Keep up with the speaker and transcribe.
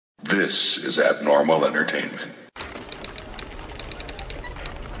This is abnormal entertainment.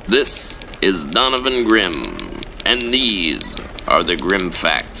 This is Donovan Grim, and these are the Grim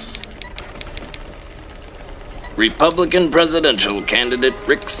Facts. Republican presidential candidate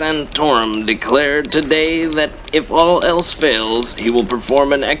Rick Santorum declared today that if all else fails, he will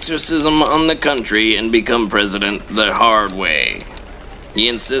perform an exorcism on the country and become president the hard way. He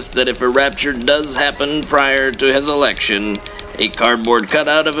insists that if a rapture does happen prior to his election, a cardboard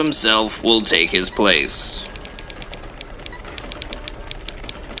cutout of himself will take his place.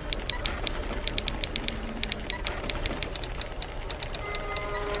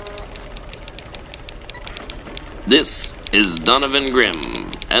 This is Donovan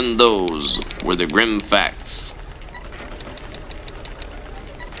Grim, and those were the Grim Facts.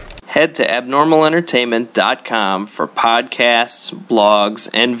 Head to abnormalentertainment.com for podcasts, blogs,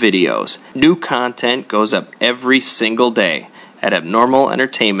 and videos. New content goes up every single day at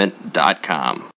abnormalentertainment.com.